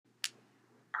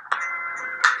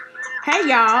Hey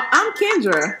y'all, I'm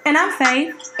Kendra. And I'm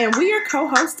Faith. And we are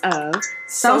co-hosts of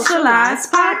Socialize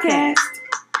Podcast.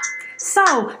 So,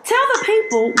 tell the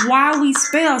people why we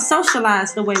spell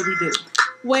socialize the way we do.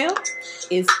 Well,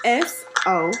 it's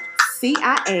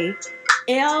SOCIALIES,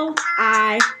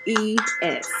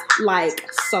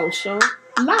 like social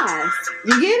lies.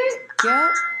 You get it?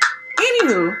 Yep.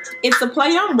 Anywho, it's a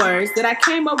play on words that I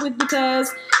came up with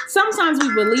because sometimes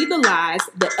we believe the lies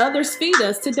that others feed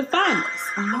us to define us.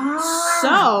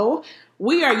 So,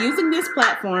 we are using this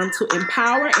platform to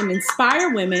empower and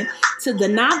inspire women to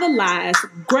deny the lies,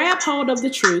 grab hold of the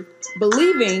truth,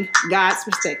 believing God's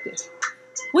perspective.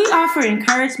 We offer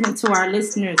encouragement to our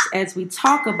listeners as we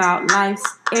talk about life's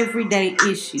everyday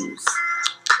issues.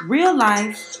 Real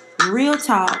life, real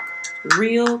talk,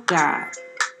 real God.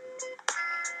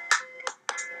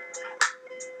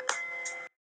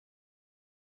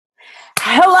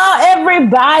 Hello,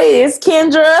 everybody. It's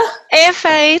Kendra and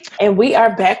Faith, and we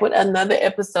are back with another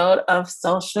episode of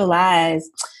Socialize.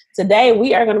 Today,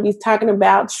 we are going to be talking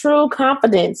about true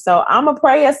confidence. So, I'm going to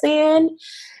pray us in,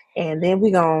 and then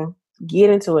we're going to get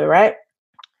into it, right?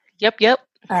 Yep. All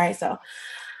right, so,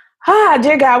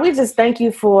 dear God, we just thank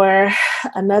you for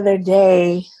another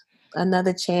day,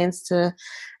 another chance to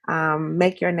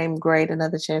make your name great,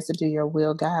 another chance to do your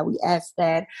will, God. We ask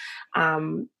that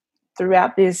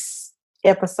throughout this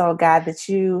episode, God, that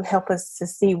you help us to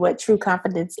see what true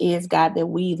confidence is, God, that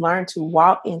we learn to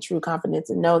walk in true confidence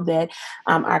and know that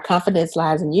our confidence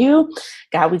lies in you.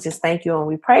 God, we just thank you and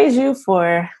we praise you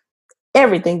for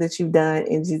everything that you've done.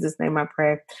 In Jesus' name I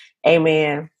pray.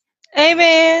 Amen.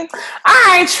 Amen. All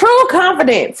right, true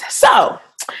confidence. So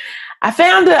I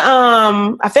found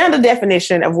a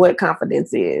definition of what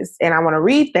confidence is, and I want to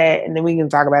read that, and then we can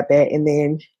talk about that, and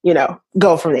then,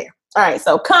 go from there. All right,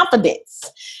 so confidence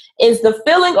is the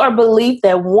feeling or belief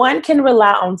that one can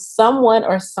rely on someone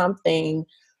or something,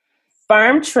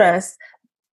 firm trust,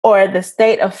 or the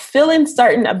state of feeling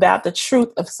certain about the truth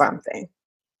of something.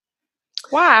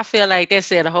 Why I feel like that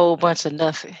said a whole bunch of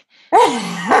nothing.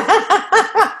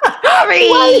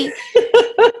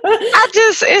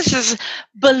 It's just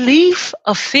belief,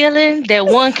 a feeling that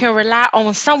one can rely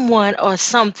on someone or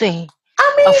something.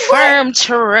 A firm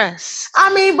trust.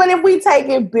 But if we take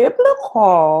it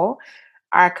biblical,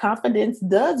 our confidence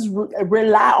does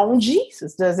rely on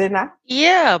Jesus, does it not?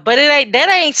 Yeah, but that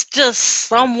ain't just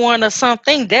someone or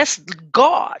something. That's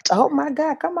God. Oh my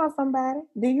God! Come on, somebody.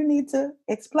 Do you need to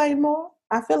explain more?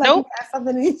 I feel like nope. You got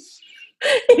something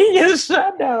in your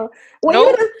shut down.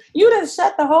 Well, nope. you done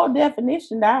shut the whole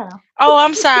definition down. Oh,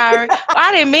 I'm sorry.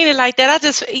 I didn't mean it like that. I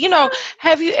just,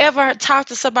 have you ever talked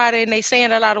to somebody and they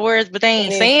saying a lot of words, but they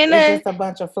ain't saying that? It's just a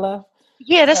bunch of fluff.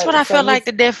 Yeah, that's what I felt like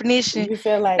the definition. You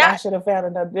feel like I should have found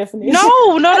another definition?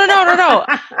 No.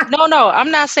 No, I'm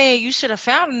not saying you should have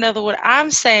found another one. I'm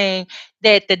saying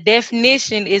that the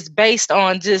definition is based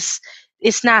on just,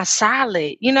 it's not solid.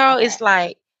 Okay. It's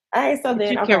like, all right, so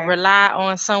then you can rely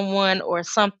on someone or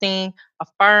something, a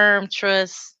firm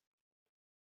trust,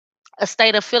 a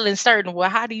state of feeling certain. Well,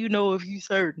 how do you know if you're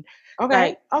certain?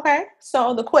 Okay.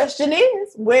 So the question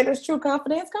is, where does true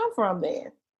confidence come from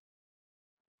then?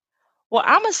 Well,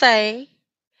 I'm going to say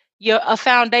you're a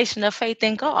foundation of faith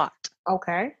in God.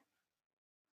 Okay.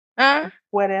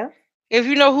 What else? If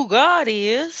you know who God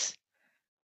is,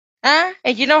 and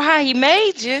you know how he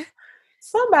made you.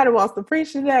 Somebody wants to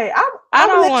preach today. I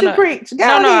don't want to preach. No,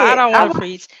 I don't want to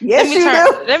preach. Yes,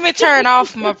 Let me turn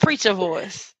off my preacher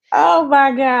voice. Oh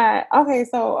my God. Okay,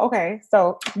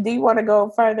 so do you want to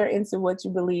go further into what you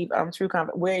believe true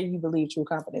confidence, where you believe true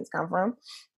confidence come from?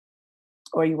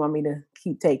 Or you want me to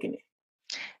keep taking it?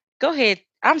 Go ahead.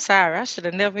 I'm sorry. I should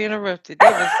have never interrupted.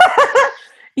 That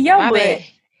was my bad.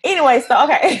 Anyway, so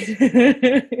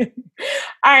okay.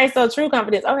 All right, so true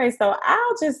confidence. Okay, so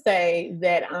I'll just say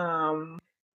that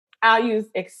I'll use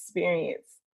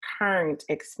current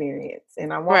experience,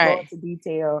 and I won't go into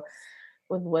detail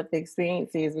with what the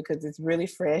experience is because it's really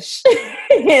fresh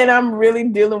and I'm really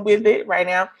dealing with it right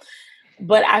now.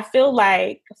 But I feel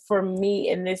like for me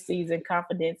in this season,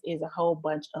 confidence is a whole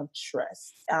bunch of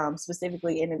trust,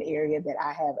 specifically in an area that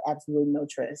I have absolutely no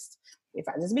trust. If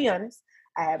I just be honest,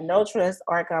 I have no trust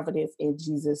or confidence in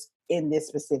Jesus in this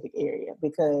specific area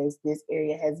because this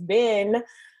area has been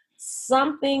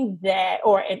something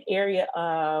or an area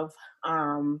of,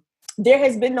 there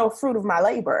has been no fruit of my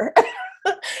labor.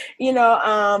 It's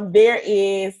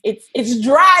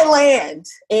dry land,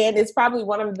 and it's probably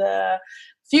one of the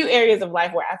few areas of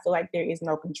life where I feel like there is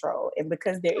no control. And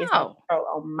because there is no control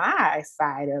on my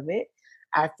side of it,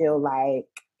 I feel like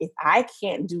if I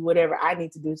can't do whatever I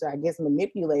need to do to, I guess,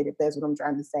 manipulate it, that's what I'm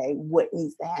trying to say, what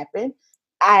needs to happen,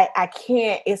 I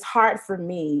can't, it's hard for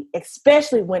me,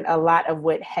 especially when a lot of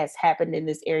what has happened in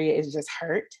this area is just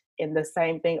hurt and the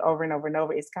same thing over and over and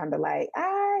over. It's kind of like,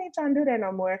 I ain't trying to do that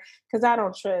no more because I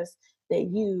don't trust that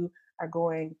you are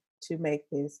going to make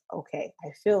this okay. I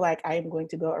feel like I am going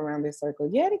to go around this circle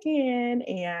yet again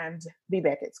and be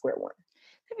back at square one.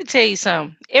 Let me tell you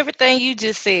something. Everything you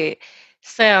just said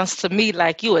sounds to me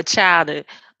like you a child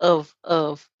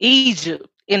of Egypt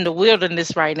in the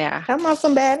wilderness right now. Come on,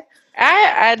 somebody.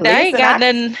 I ain't Listen, got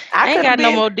nothing. I I ain't could have got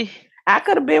no been, more. I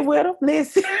could have been with him.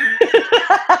 Listen,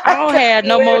 I I don't could have have been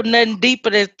no with more him. nothing deeper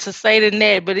to say than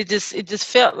that. But it just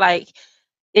felt like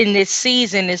in this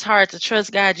season it's hard to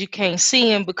trust God. You can't see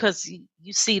him because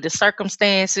you see the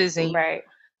circumstances and you Right.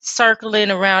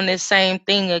 circling around this same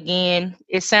thing again.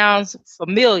 It sounds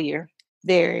familiar.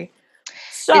 Very.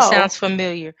 It sounds So,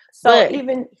 familiar. so But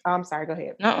even, I'm sorry, go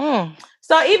ahead. uh-uh.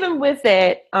 So even with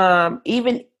that,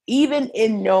 even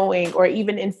in knowing or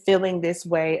even in feeling this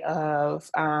way of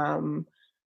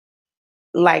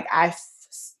like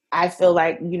I feel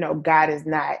like, you know, God is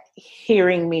not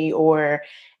hearing me, or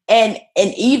and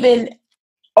even,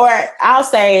 or I'll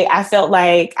say I felt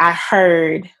like I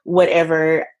heard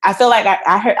whatever. I feel like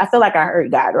I heard, I feel like I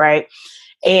heard God, right?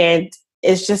 And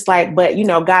it's just like, but you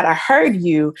know, God, I heard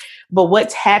you, but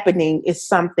what's happening is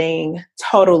something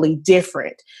totally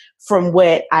different from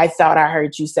what I thought I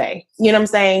heard you say. You know what I'm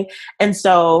saying? And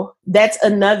so that's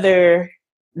another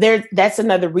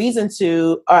reason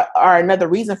to, or another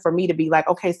reason for me to be like,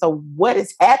 okay, so what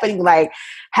is happening? Like,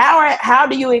 how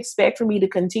do you expect for me to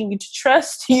continue to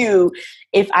trust you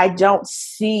if I don't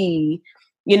see,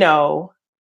 you know,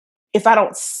 if I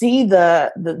don't see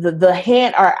the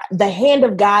hand, or the hand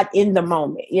of God in the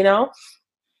moment, you know?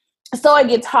 So it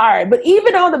gets hard. But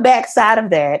even on the backside of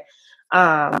that,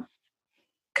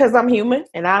 because I'm human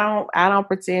and I don't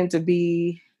pretend to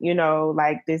be, you know,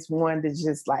 like this one that's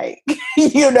just like,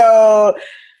 you know,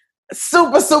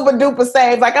 super duper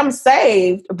saved. Like, I'm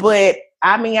saved, but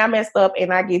I mean, I messed up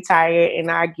and I get tired and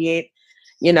I get,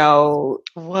 you know,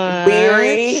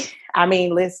 weary. What? I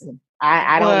mean, listen,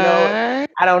 I don't know. What?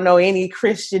 I don't know any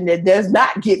Christian that does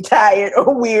not get tired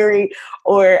or weary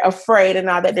or afraid and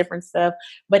all that different stuff.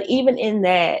 But even in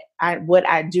that, what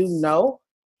I do know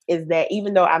is that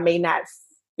even though I may not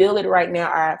feel it right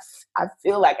now, or I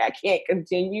feel like I can't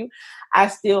continue, I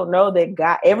still know that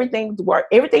God, everything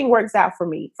works out for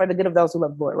me for the good of those who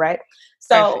love the Lord, right?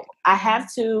 So Perfect. I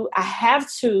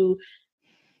have to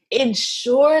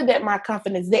ensure that my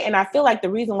confidence there. And I feel like the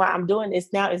reason why I'm doing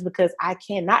this now is because I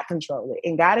cannot control it.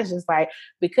 And God is just like,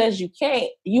 because you can't,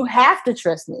 you have to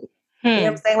trust me. You know what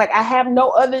I'm Hmm. saying? Like, I have no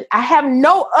other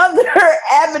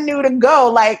avenue to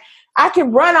go. Like, I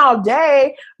can run all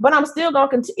day, but I'm still going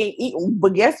to continue.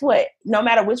 But guess what? No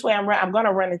matter which way I'm going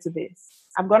to run into this.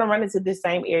 I'm going to run into this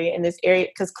same area, in this area,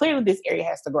 because clearly this area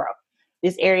has to grow.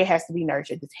 This area has to be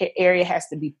nurtured. This area has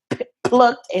to be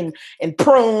plucked and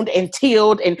pruned and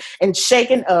tilled and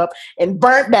shaken up and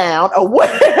burnt down, or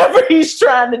whatever he's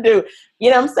trying to do. You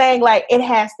know what I'm saying? Like, it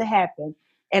has to happen.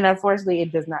 And unfortunately,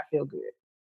 it does not feel good.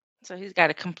 So he's got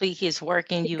to complete his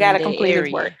work in He you got in to that complete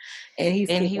his work. area. And he's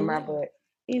And he kicking my will. butt.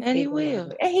 He's And he kicking my will.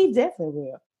 butt. And he definitely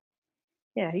will.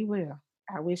 Yeah, he will.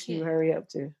 I wish he Yeah. would hurry up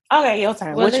too. Okay, your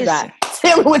turn. Well, What you got? listen.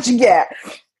 Tell me what you got.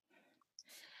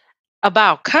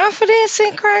 About confidence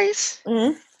in Christ.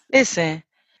 Mm-hmm. Listen,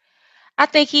 I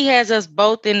think he has us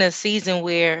both in a season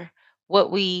where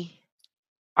what we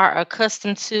are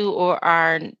accustomed to or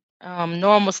our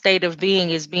normal state of being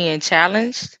is being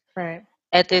challenged Right.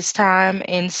 at this time.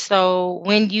 And so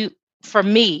for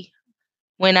me,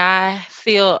 when I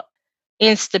feel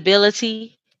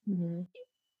instability, Mm-hmm.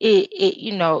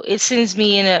 it sends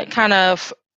me in a kind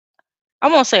of, I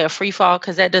won't say a free fall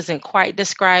because that doesn't quite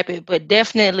describe it, but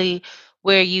definitely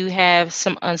where you have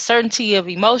some uncertainty of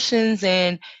emotions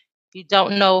and you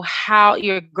don't know how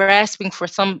you're grasping for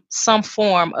some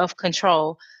form of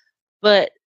control.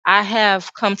 But I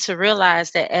have come to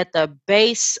realize that at the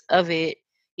base of it,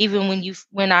 even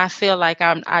when I feel like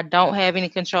I don't have any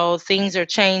control, things are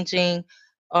changing.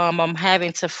 I'm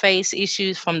having to face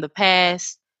issues from the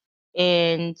past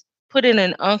and put in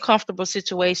an uncomfortable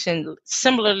situation.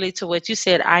 Similarly to what you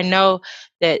said, I know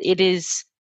that it is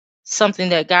something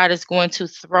that God is going to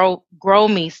grow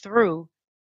me through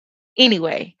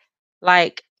anyway.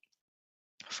 Like,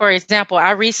 for example,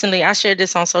 I shared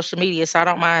this on social media, so I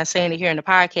don't mind saying it here in the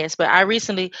podcast, but I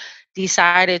recently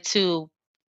decided to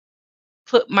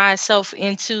put myself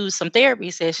into some therapy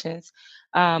sessions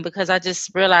because I just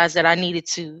realized that I needed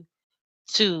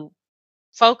to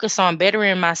focus on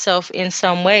bettering myself in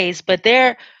some ways. But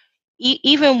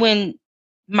even when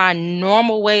my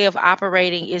normal way of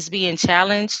operating is being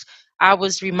challenged, I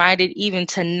was reminded even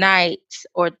tonight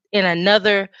or in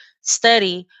another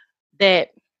study that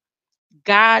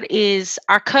God is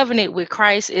our covenant with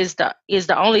Christ is the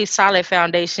only solid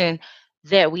foundation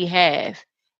that we have.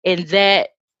 And that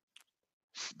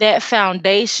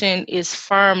foundation is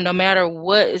firm no matter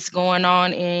what is going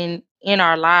on in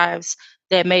our lives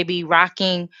that may be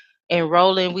rocking and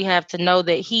rolling. We have to know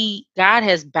that God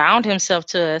has bound himself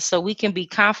to us, so we can be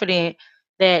confident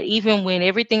that even when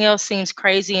everything else seems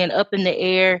crazy and up in the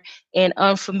air and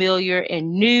unfamiliar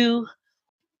and new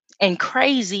and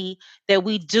crazy, that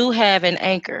we do have an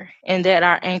anchor, and that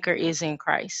our anchor is in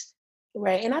Christ.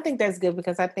 Right. And I think that's good,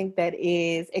 because I think that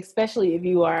is, especially if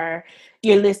you're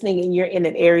listening and you're in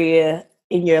an area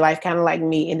in your life kind of like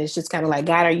me, and it's just kind of like,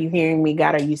 God, are you hearing me?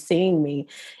 God, are you seeing me?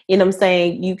 You know what I'm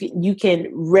saying? You can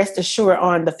rest assured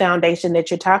on the foundation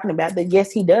that you're talking about, that yes,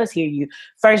 he does hear you.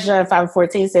 1 John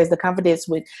 5:14 says the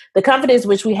confidence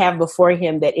which we have before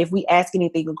him, that if we ask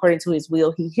anything according to his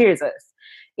will, he hears us.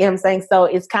 You know what I'm saying? So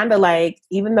it's kind of like,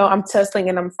 even though I'm tussling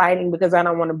and I'm fighting because I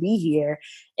don't want to be here,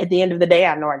 at the end of the day,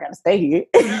 I know I got to stay here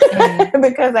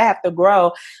because I have to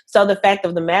grow. So the fact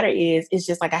of the matter is, it's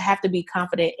just like, I have to be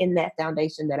confident in that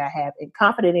foundation that I have, and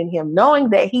confident in him, knowing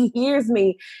that he hears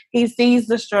me. He sees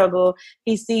the struggle.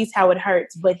 He sees how it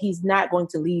hurts, but he's not going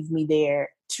to leave me there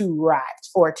to rot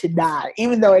or to die,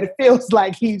 even though it feels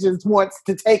like he just wants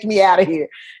to take me out of here.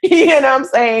 You know what I'm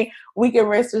saying? We can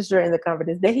rest assured in the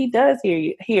confidence that he does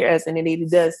hear us, and that he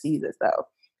does see us, though.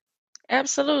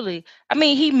 Absolutely. I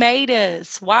mean, he made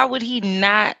us. Why would he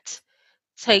not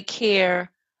take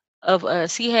care of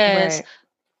us? He has,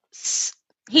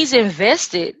 he's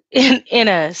invested in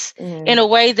us in a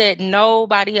way that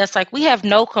nobody else, like, we have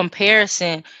no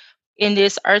comparison in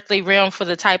this earthly realm for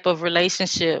the type of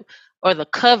relationship or the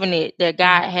covenant that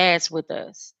God has with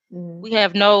us. We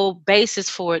have no basis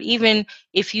for it. Even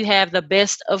if you have the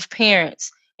best of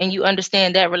parents and you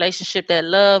understand that relationship, that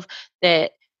love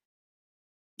that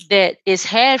is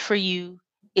had for you,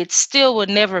 it still would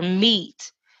never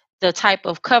meet the type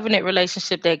of covenant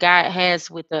relationship that God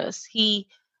has with us. He,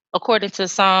 according to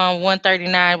Psalm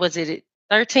 139, was it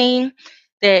 13,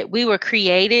 that we were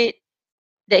created,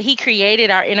 that he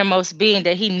created our innermost being,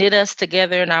 that he knit us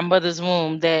together in our mother's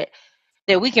womb, that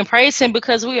we can praise him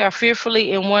because we are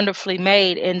fearfully and wonderfully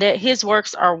made, and that his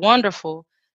works are wonderful.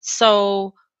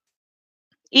 So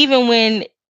even when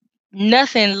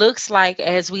nothing looks like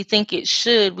as we think it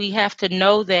should, we have to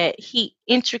know that he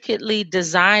intricately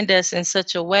designed us in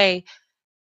such a way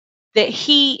that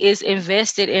he is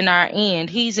invested in our end.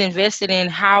 He's invested in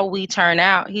how we turn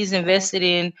out. He's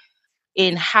invested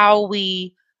in how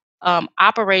we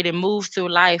operate and move through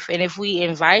life. And if we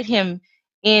invite him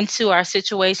into our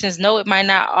situations, no, it might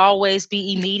not always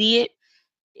be immediate.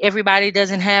 Everybody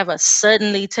doesn't have a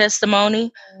suddenly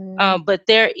testimony, but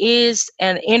there is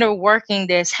an inner working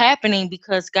that's happening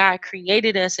because God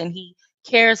created us and he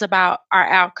cares about our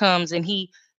outcomes, and he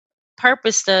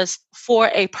purposed us for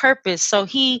a purpose. So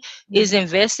he is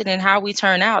invested in how we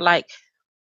turn out. Like,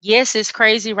 yes, it's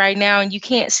crazy right now and you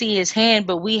can't see his hand,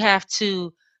 but we have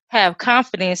to have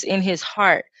confidence in his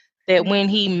heart that when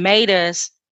he made us,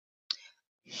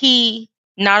 he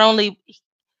not only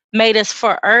made us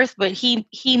for earth, but he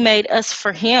made us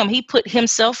for him. He put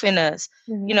himself in us.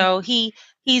 You know,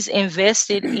 he's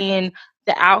invested in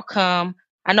the outcome.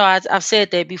 I know I've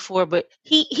said that before, but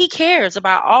he cares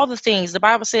about all the things. The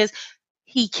Bible says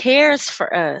he cares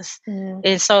for us.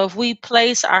 And so if we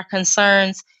place our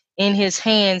concerns in his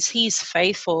hands, he's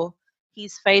faithful.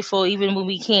 He's faithful even when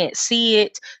we can't see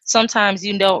it. Sometimes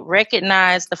you don't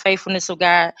recognize the faithfulness of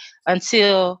God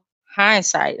until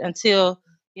hindsight, until,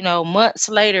 you know, months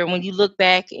later, when you look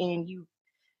back and you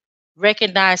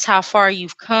recognize how far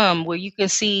you've come, where you can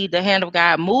see the hand of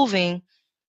God moving.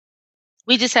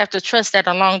 We just have to trust that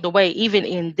along the way, even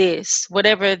in this,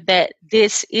 whatever that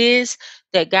this is,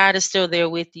 that God is still there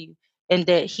with you, and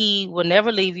that he will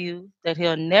never leave you, that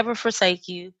he'll never forsake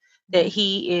you, that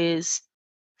he is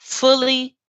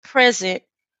fully present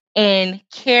and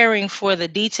caring for the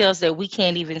details that we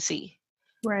can't even see.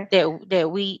 Right.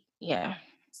 Yeah.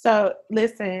 So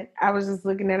listen, I was just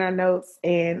looking at our notes,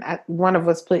 and one of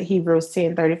us put Hebrews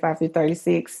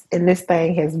 10:35-36, and this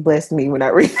thing has blessed me when I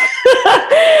read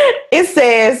it. It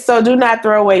says, so do not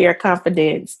throw away your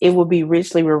confidence. It will be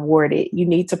richly rewarded. You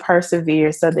need to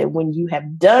persevere so that when you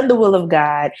have done the will of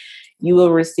God, you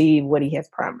will receive what he has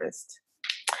promised.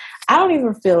 I don't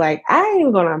even feel like, I ain't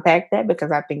even going to unpack that,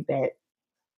 because I think that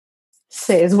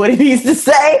says what it needs to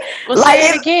say. Well, like, say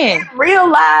it again.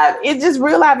 Real life, it just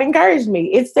real life encouraged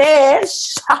me. It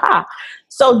says,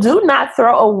 So do not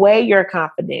throw away your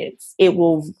confidence. It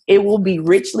will be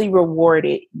richly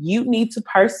rewarded. You need to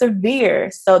persevere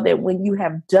so that when you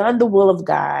have done the will of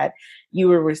God, you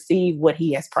will receive what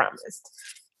he has promised.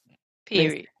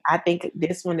 Period. I think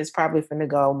this one is probably finna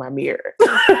go on my mirror.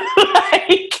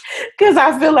 Because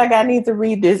I feel like I need to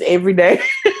read this every day,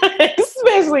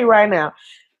 especially right now.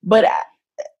 But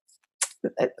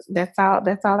that's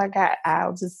all I got.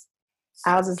 I'll just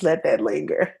let that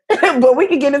linger. But we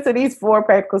can get into these 4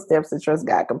 practical steps to trust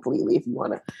God completely if you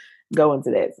want to go into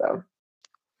that. So,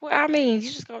 well, I mean, you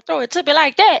just gonna throw it to me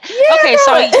like that? yeah,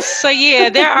 Okay, so yeah,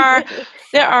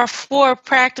 there are 4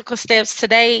 practical steps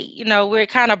today. You know, we're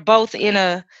kind of both in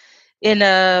a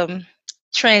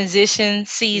transition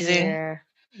season, yeah,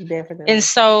 definitely. and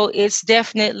so it's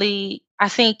definitely, I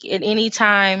think, at any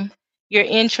time you're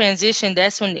in transition,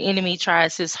 that's when the enemy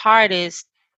tries his hardest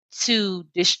to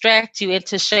distract you and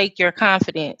to shake your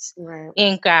confidence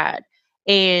in God.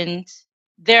 And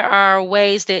there are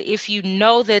ways that if you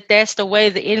know that that's the way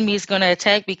the enemy is going to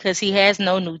attack because he has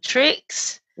no new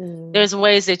tricks, there's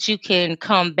ways that you can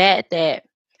combat that.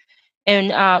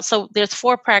 And so there's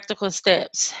 4 practical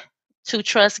steps to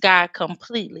trust God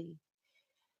completely.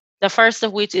 The first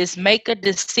of which is make a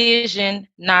decision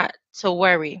not to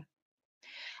worry.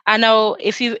 I know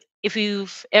if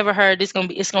you've ever heard, it's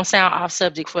gonna sound off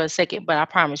subject for a second, but I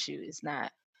promise you it's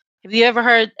not. Have you ever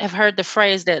heard the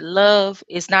phrase that love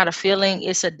is not a feeling,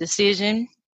 it's a decision?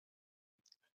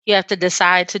 You have to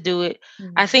decide to do it.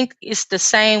 I think it's the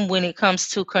same when it comes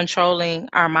to controlling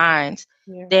our minds.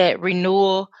 That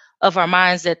renewal of our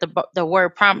minds that the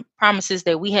word promises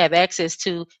that we have access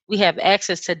to. We have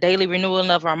access to daily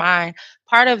renewal of our mind.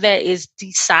 Part of that is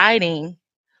deciding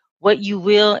what you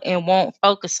will and won't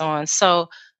focus on. So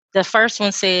the first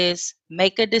one says,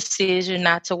 make a decision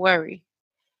not to worry.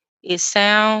 It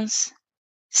sounds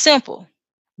simple.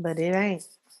 But it ain't.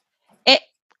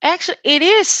 Actually, it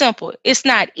is simple. It's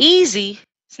not easy.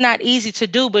 It's not easy to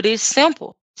do, but it's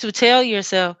simple to tell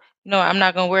yourself, no, I'm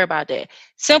not going to worry about that.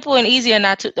 Simple and easy are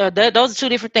not those are 2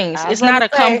 different things. It's not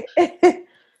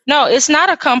no, it's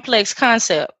not a complex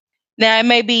concept. Now, it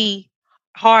may be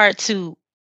hard to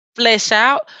flesh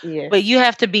out, but you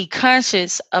have to be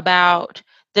conscious about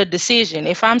the decision.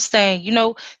 If I'm saying,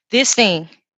 this thing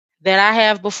that I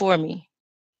have before me,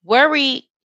 worry,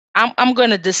 I'm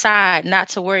going to decide not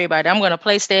to worry about it. I'm going to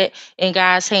place that in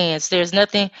God's hands. There's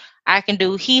nothing I can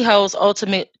do. He holds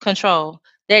ultimate control.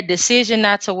 That decision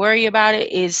not to worry about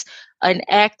it is an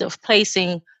act of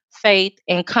placing faith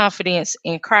and confidence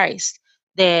in Christ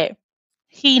that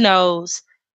he knows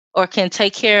or can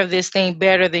take care of this thing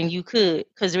better than you could.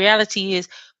 Because the reality is,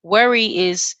 worry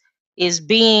is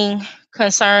being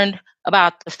concerned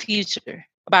about the future,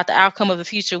 about the outcome of the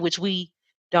future, which we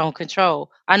don't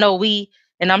control. I know we,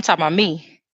 and I'm talking about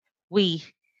me, we,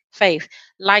 Faith,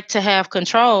 like to have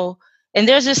control. And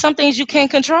there's just some things you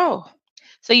can't control.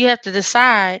 So you have to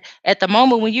decide at the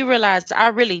moment when you realize I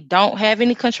really don't have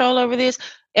any control over this.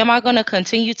 Am I going to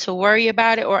continue to worry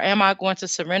about it, or am I going to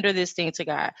surrender this thing to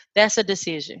God? That's a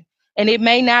decision. And it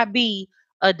may not be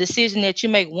a decision that you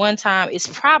make one time. It's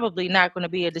probably not going to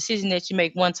be a decision that you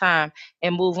make one time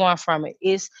and move on from it.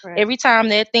 It's every time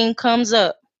that thing comes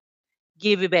up,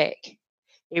 give it back.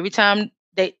 Every time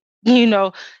that,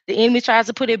 the enemy tries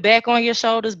to put it back on your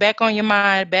shoulders, back on your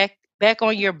mind, back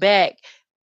on your back,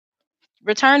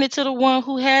 return it to the one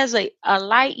who has a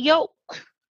light yoke,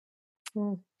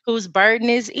 whose burden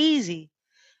is easy.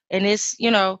 And it's,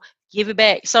 give it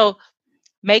back. So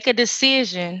make a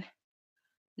decision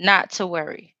not to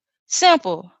worry.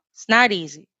 Simple. It's not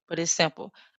easy, but it's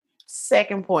simple.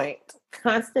 Second point,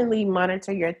 constantly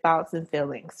monitor your thoughts and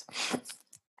feelings.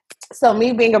 So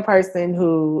me being a person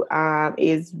who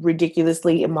is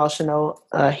ridiculously emotional,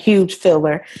 a huge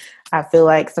feeler, I feel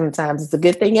like sometimes it's a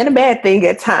good thing and a bad thing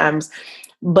at times.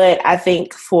 But I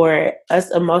think for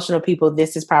us emotional people,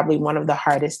 this is probably one of the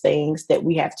hardest things that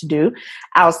we have to do.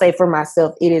 I'll say for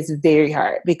myself, it is very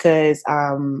hard because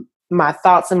my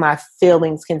thoughts and my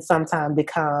feelings can sometimes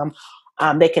become,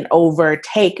 they can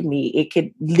overtake me. It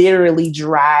could literally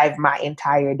drive my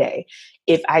entire day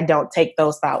if I don't take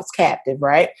those thoughts captive,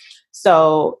 right?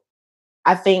 So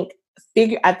I think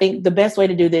the best way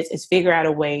to do this is figure out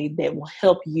a way that will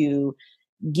help you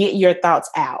get your thoughts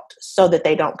out so that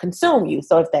they don't consume you.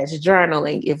 So if that's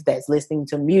journaling, if that's listening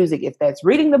to music, if that's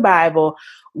reading the Bible,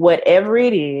 whatever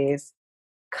it is,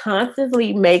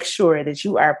 constantly make sure that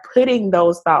you are putting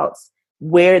those thoughts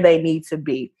where they need to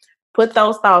be. Put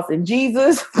those thoughts in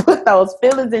Jesus, put those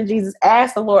feelings in Jesus.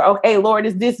 Ask the Lord, okay, Lord,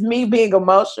 is this me being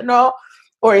emotional,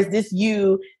 or is this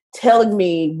you telling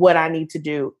me what I need to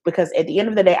do, because at the end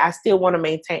of the day, I still want to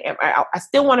maintain, I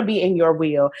still want to be in your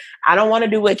will. I don't want to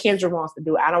do what Kendra wants to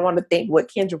do. I don't want to think what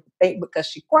Kendra would think, because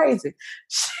she's crazy.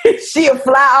 She'll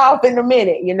fly off in a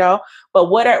minute, you know. But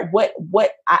God,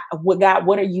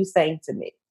 what are you saying to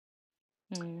me?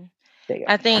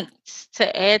 I think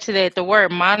to add to that, the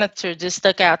word monitor just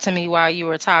stuck out to me while you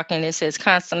were talking. It says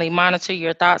constantly monitor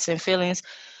your thoughts and feelings.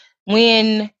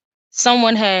 When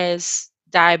someone has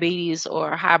diabetes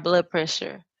or high blood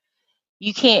pressure,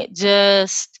 you can't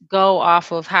just go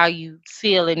off of how you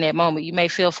feel in that moment. You may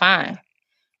feel fine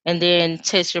and then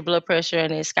test your blood pressure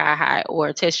and it's sky high,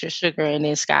 or test your sugar and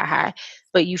it's sky high,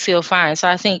 but you feel fine. So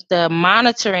I think the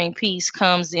monitoring piece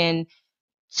comes in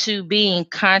to being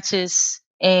conscious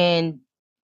and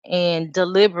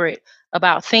deliberate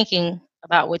about thinking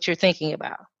about what you're thinking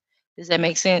about. Does that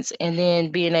make sense? And then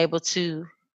being able to,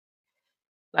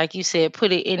 like you said,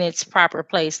 put it in its proper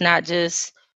place, not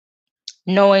just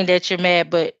knowing that you're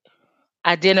mad, but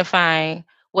identifying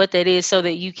what that is so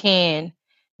that you can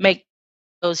make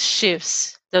those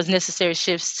shifts, those necessary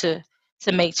shifts to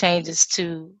make changes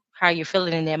to how you're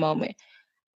feeling in that moment.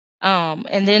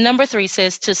 And then number 3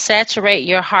 says to saturate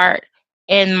your heart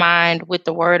and mind with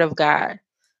the word of God.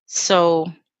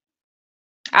 So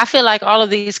I feel like all of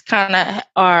these kind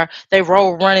of they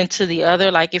roll run into the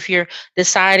other. Like if you're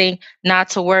deciding not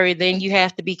to worry, then you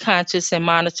have to be conscious and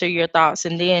monitor your thoughts.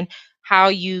 And then how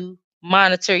you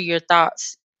monitor your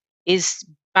thoughts is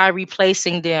by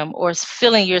replacing them or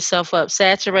filling yourself up,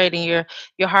 saturating your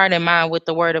heart and mind with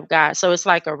the word of God. So it's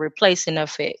like a replacing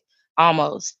effect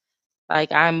almost.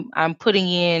 Like I'm putting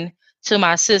in to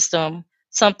my system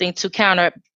something to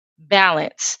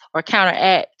counterbalance or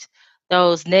counteract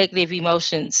those negative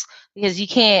emotions, because you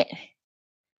can't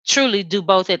truly do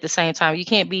both at the same time. You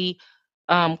can't be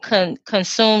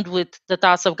consumed with the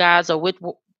thoughts of God, or with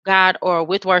God, or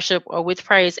with worship, or with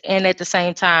praise, and at the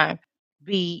same time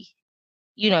be,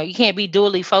 you can't be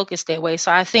dually focused that way.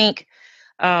 So I think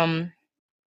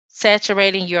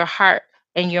saturating your heart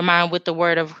and your mind with the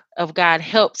word of God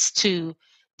helps to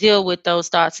deal with those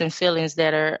thoughts and feelings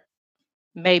that are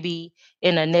maybe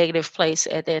in a negative place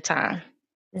at that time.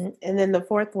 And then the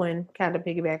fourth one kind of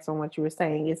piggybacks on what you were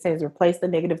saying. It says replace the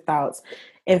negative thoughts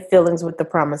and feelings with the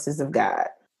promises of God.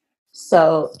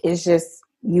 So it's just,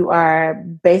 you are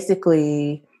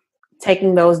basically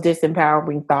taking those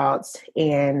disempowering thoughts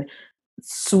and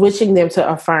switching them to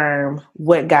affirm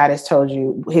what God has told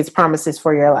you, his promises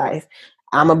for your life.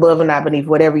 I'm above and not beneath,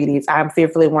 whatever it is. I'm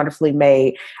fearfully and wonderfully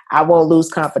made. I won't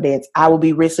lose confidence. I will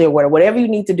be richly awarded. Whatever you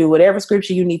need to do, whatever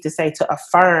scripture you need to say to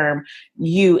affirm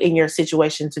you in your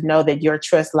situation, to know that your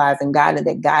trust lies in God and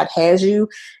that God has you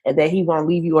and that he won't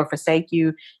leave you or forsake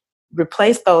you.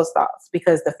 Replace those thoughts,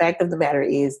 because the fact of the matter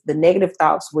is the negative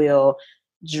thoughts will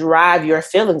drive your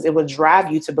feelings. It will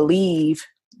drive you to believe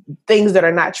things that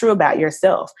are not true about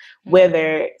yourself,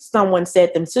 whether someone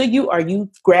said them to you or you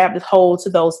grabbed hold to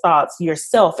those thoughts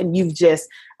yourself and you've just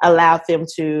allowed them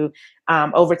to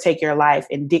overtake your life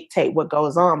and dictate what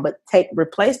goes on. But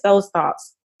replace those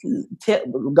thoughts.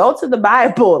 Go to the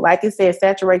Bible. Like it says,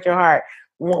 saturate your heart.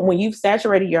 When you've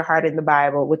saturated your heart in the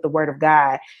Bible with the word of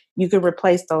God, you can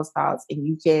replace those thoughts and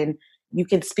you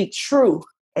can speak truth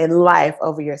and life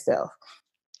over yourself.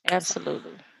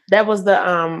 Absolutely. That was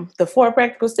the 4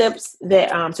 practical steps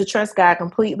that to trust God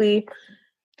completely.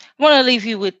 I want to leave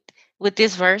you with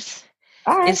this verse.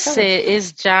 All right,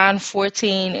 it's John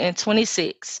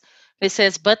 14:26. It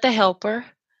says, "But the Helper,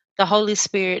 the Holy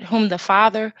Spirit, whom the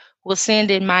Father will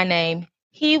send in my name,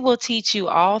 he will teach you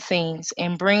all things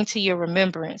and bring to your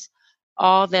remembrance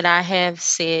all that I have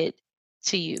said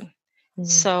to you."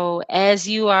 So as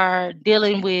you are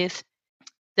dealing with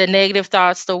the negative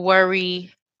thoughts, the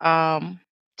worry,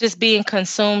 just being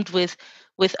consumed with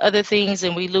other things,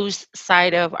 and we lose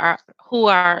sight of who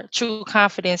our true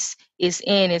confidence is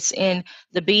in. It's in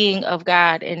the being of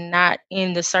God and not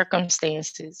in the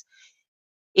circumstances.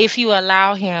 If you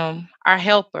allow him, our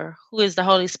helper, who is the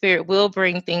Holy Spirit, will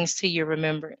bring things to your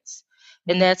remembrance.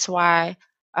 And that's why,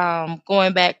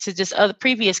 going back to just other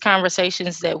previous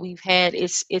conversations that we've had,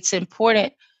 it's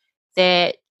important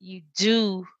that you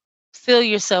do fill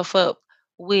yourself up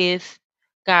with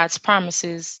God's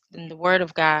promises and the word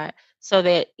of God, so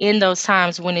that in those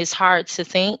times when it's hard to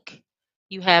think,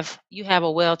 you have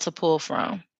a well to pull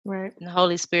from. Right. And the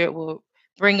Holy Spirit will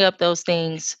bring up those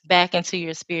things back into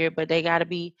your spirit, but they gotta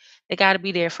be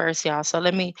there first, y'all. So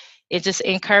it just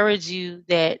encourage you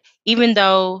that even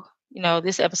though,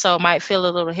 this episode might feel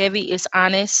a little heavy, it's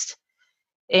honest.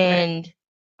 And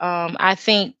I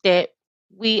think that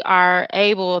we are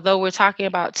able, though we're talking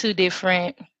about two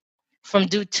different from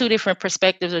two different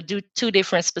perspectives or two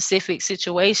different specific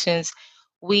situations,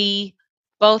 we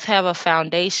both have a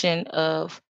foundation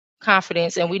of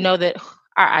confidence, and we know that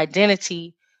our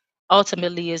identity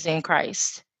ultimately is in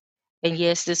Christ. And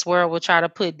yes, this world will try to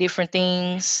put different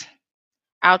things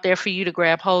out there for you to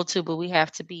grab hold to, but we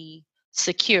have to be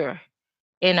secure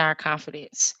in our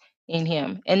confidence in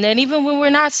Him. And then even when we're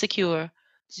not secure,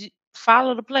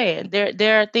 follow the plan.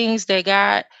 There are things that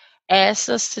God asks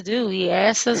us to do. He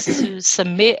asks us to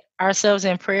submit ourselves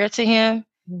in prayer to Him.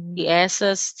 He asks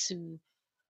us to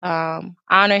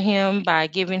honor Him by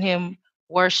giving Him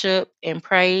worship and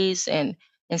praise and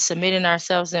submitting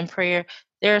ourselves in prayer.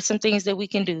 There are some things that we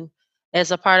can do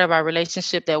as a part of our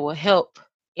relationship that will help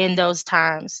in those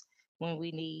times when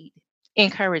we need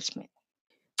encouragement.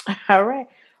 All right.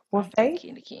 Well, I'm Faith,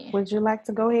 thinking again. would you like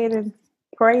to go ahead and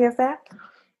pray us out?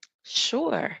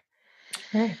 Sure.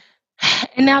 Okay.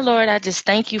 And now, Lord, I just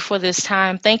thank you for this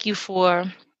time. Thank you for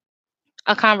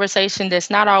a conversation that's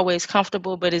not always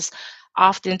comfortable, but is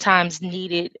oftentimes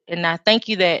needed. And I thank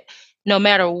you that no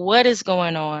matter what is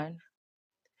going on,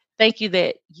 thank you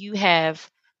that you have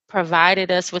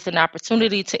provided us with an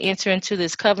opportunity to enter into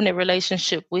this covenant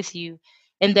relationship with you,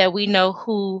 and that we know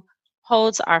who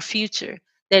holds our future.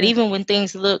 That even when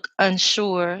things look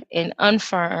unsure and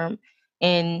unfirm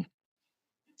and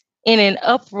in an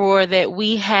uproar, that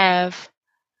we have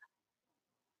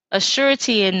a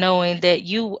surety in knowing that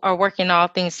you are working all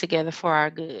things together for our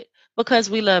good because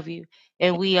we love you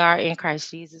and we are in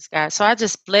Christ Jesus, God. So I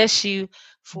just bless you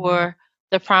for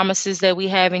the promises that we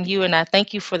have in you. And I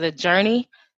thank you for the journey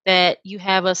that you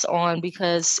have us on,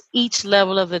 because each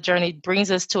level of the journey brings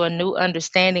us to a new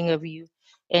understanding of you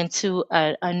and to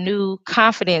a new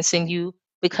confidence in you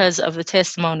because of the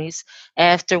testimonies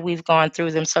after we've gone through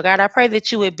them. So God, I pray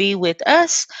that you would be with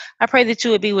us. I pray that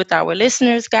you would be with our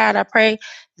listeners, God. I pray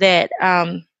that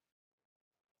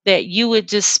that you would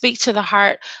just speak to the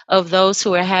heart of those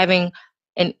who are having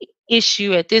an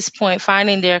issue at this point,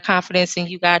 finding their confidence in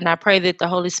you, God. And I pray that the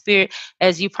Holy Spirit,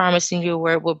 as you promised in your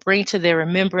word, will bring to their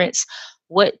remembrance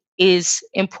what is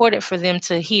important for them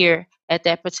to hear at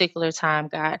that particular time,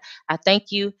 God. I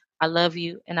thank you, I love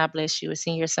you, and I bless you. It's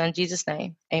in your Son, Jesus'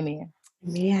 name. Amen.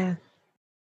 Yeah.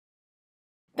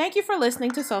 Thank you for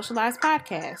listening to Socialize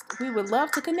Podcast. We would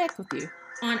love to connect with you.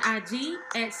 On IG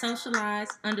at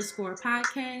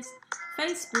socialize_podcast,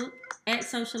 Facebook at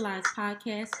socialize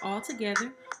podcast all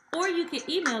together, or you can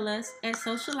email us at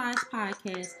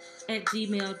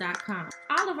socializepodcast@gmail.com.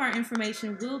 All of our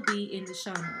information will be in the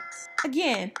show notes.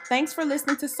 Again, thanks for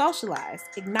listening to Socialize,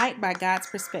 Ignite by God's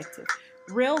Perspective.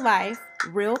 Real life,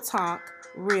 real talk,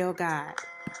 real God.